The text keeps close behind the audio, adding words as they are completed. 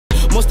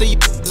Most of you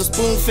a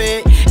spoon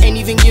fed, ain't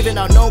even giving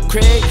out no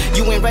credit.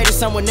 You ain't right if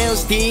someone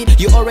else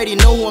did. You already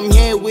know who I'm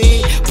here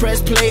with.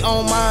 Press play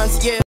on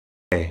mines, yeah.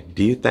 Hey,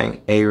 do you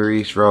think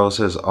Reece rolls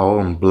his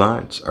own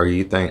blunts, or do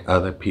you think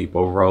other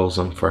people rolls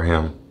them for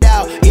him?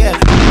 Yeah.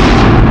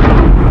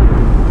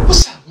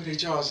 What's up with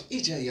it, y'all? It's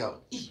EJO,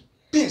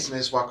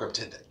 BizZNesS. Welcome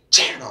to the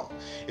channel.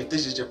 If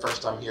this is your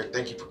first time here,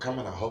 thank you for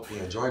coming. I hope you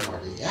enjoyed my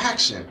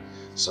reaction.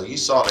 So you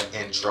saw the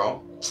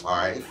intro,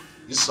 alright?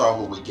 You saw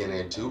who we get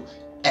into,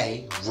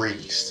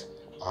 Reece,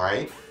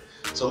 alright?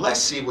 So let's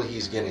see what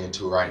he's getting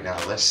into right now.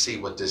 Let's see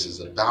what this is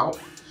about.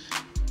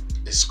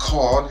 It's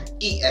called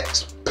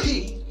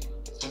EXP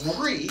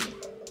 3,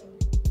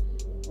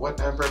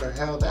 whatever the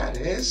hell that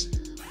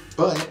is,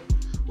 but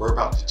we're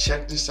about to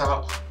check this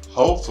out.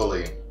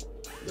 Hopefully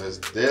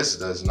this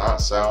does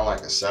not sound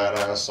like a sad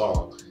ass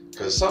song,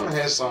 because some of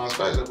his songs,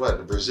 especially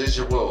the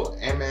residual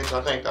image,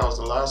 I think that was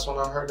the last one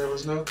I heard that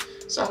was new,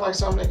 sound like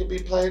something that could be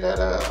played at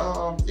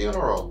a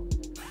funeral.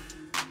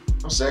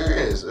 I'm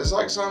serious. It's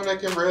like something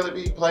that can really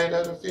be played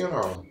at a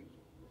funeral,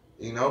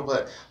 you know.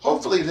 But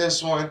hopefully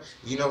this one,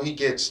 you know, he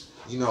gets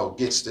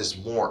this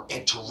more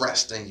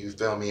interesting, you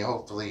feel me?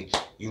 Hopefully,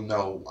 you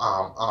know,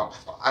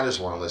 I just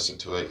want to listen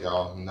to it,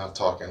 y'all. Enough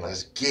talking,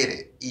 let's get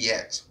it.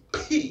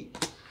 EXP.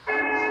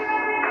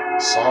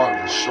 Song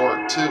is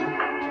short too.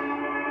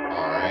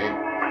 Alright.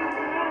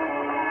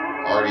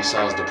 Already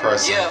sounds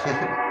depressing. Yeah.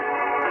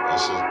 I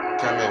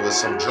should come in with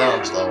some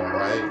drums though,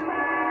 right?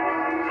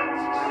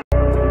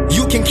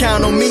 You can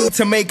count on me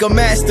to make a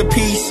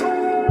masterpiece.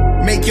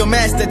 Make your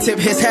master tip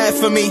his hat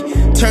for me.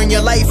 Turn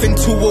your life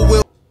into a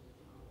will.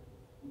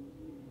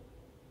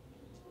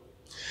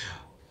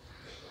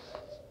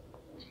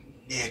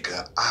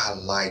 Nigga, I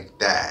like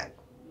that.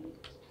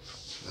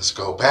 Let's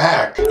go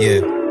back.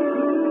 Yeah.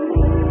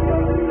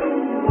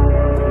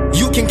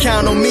 You can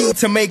count on me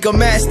to make a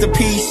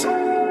masterpiece.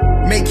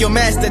 Make your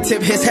master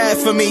tip his hat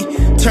for me.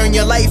 Turn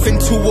your life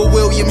into a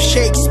William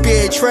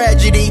Shakespeare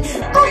tragedy.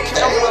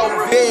 Okay. I'm well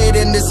read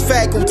in this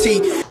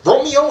faculty.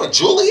 Romeo and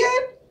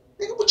Juliet?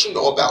 Nigga, what you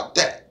know about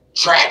that?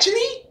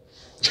 Tragedy?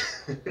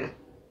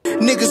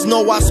 Niggas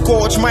know I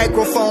scorch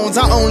microphones.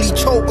 I only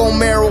choke on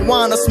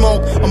marijuana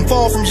smoke. I'm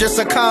far from just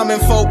a common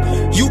folk.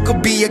 You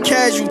could be a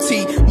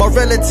casualty. My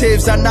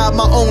relatives are not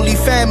my only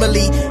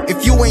family.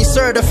 If you ain't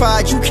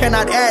certified, you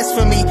cannot ask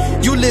for me.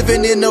 You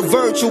living in a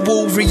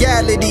virtual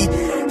reality.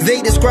 They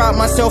describe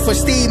my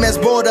self-esteem as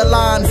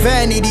borderline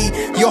vanity.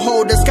 Your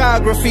whole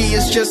discography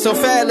is just a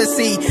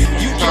fallacy. You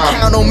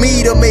can count on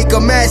me to make a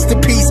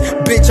masterpiece.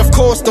 Bitch, of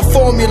course the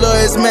formula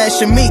is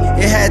mashing me.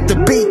 It had to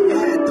be.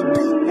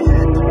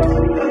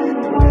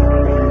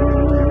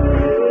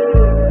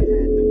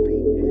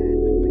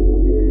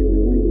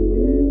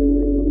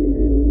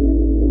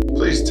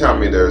 Please tell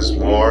me there's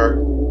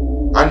more.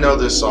 I know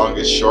this song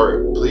is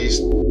short.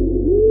 Please.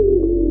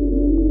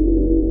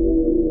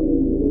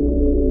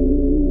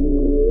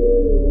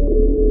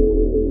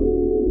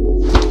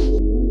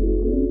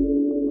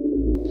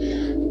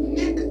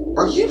 Nick,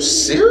 are you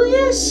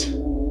serious?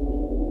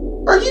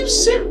 Are you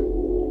serious?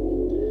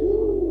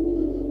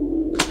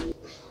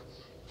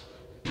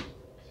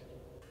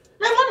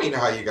 Man, let me know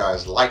how you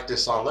guys like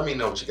this song. Let me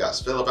know what you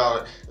guys feel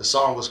about it. The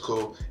song was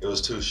cool. It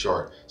was too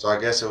short. So I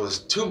guess it was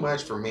too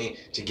much for me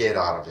to get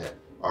out of it.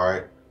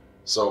 Alright?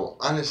 So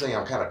honestly,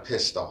 I'm kind of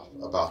pissed off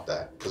about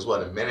that. Because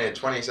what, 1 minute and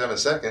 27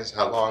 seconds,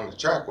 how long the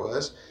track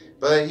was.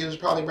 But he was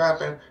probably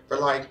rapping for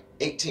like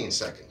 18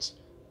 seconds.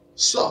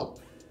 So,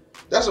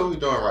 that's what we're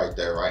doing right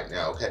there, right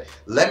now, okay?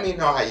 Let me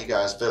know how you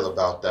guys feel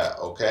about that,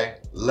 okay?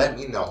 Let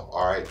me know,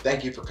 alright?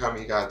 Thank you for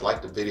coming, you guys.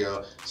 Like the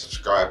video,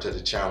 subscribe to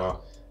the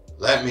channel.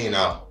 Let me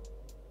know.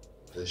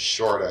 The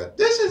shorter.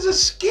 This is a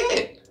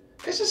skit.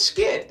 It's a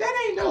skit.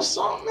 That ain't no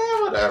song,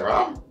 man.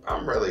 Whatever.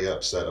 I'm really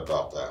upset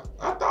about that.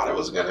 I thought it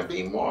was gonna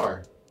be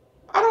more.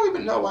 I don't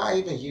even know why I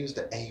even used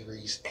the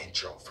Reece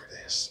intro for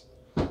this.